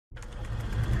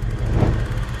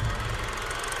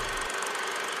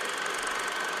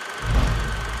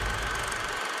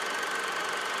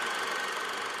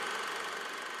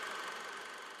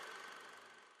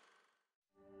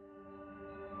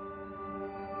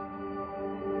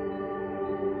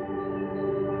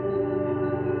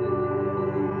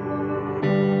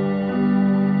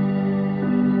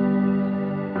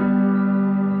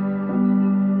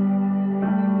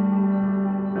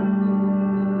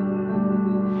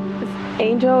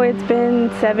Angel, it's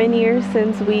been 7 years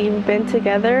since we've been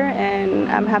together, and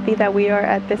I'm happy that we are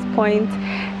at this point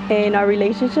in our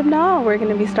relationship now. We're going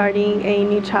to be starting a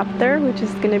new chapter, which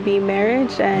is going to be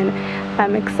marriage, and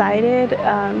I'm excited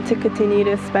to continue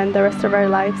to spend the rest of our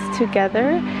lives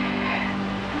together.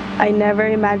 I never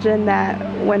imagined that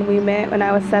when we met when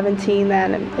I was 17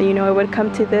 that it would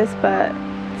come to this, but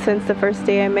since the first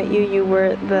day I met you, you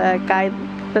were the type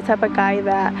of guy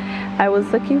that I was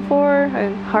looking for,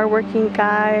 a hardworking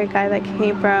guy, a guy that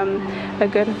came from a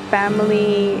good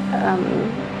family,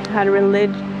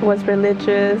 was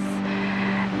religious,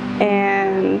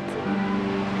 and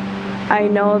I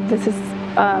know this is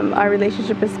our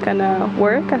relationship is gonna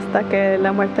work hasta que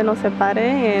la muerte nos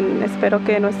separe, and espero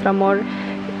que nuestro amor,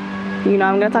 I'm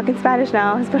gonna talk in Spanish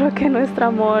now, espero que nuestro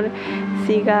amor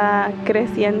siga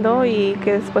creciendo y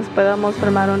que después podamos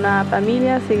formar una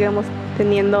familia, sigamos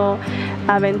teniendo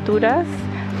aventuras,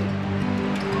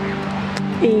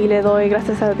 y le doy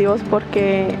gracias a Dios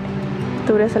porque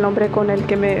tú eres el hombre con el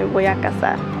que me voy a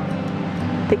casar.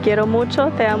 Te quiero mucho,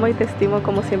 te amo y te estimo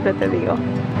como siempre te digo.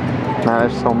 Now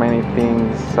there's so many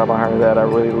things about her that I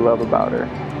really love about her.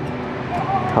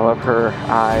 I love her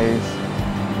eyes.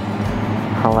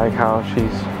 I like how she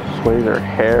sways her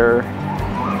hair.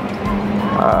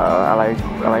 I like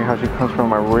how she comes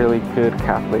from a really good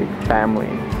Catholic family.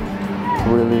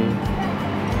 Really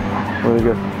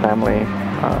good family.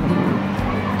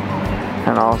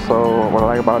 And also what I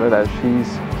like about her that she's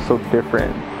so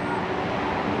different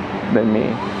than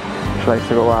me. She likes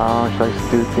to go out, she likes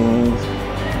to do things.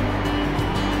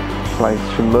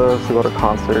 She loves to go to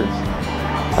concerts,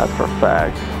 that's for a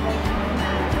fact.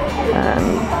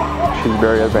 And she's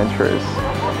very adventurous,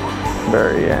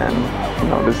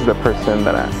 and this is the person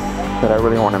that I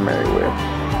really want to marry with.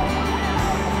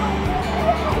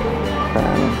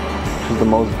 And she's the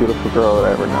most beautiful girl that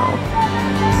I ever know.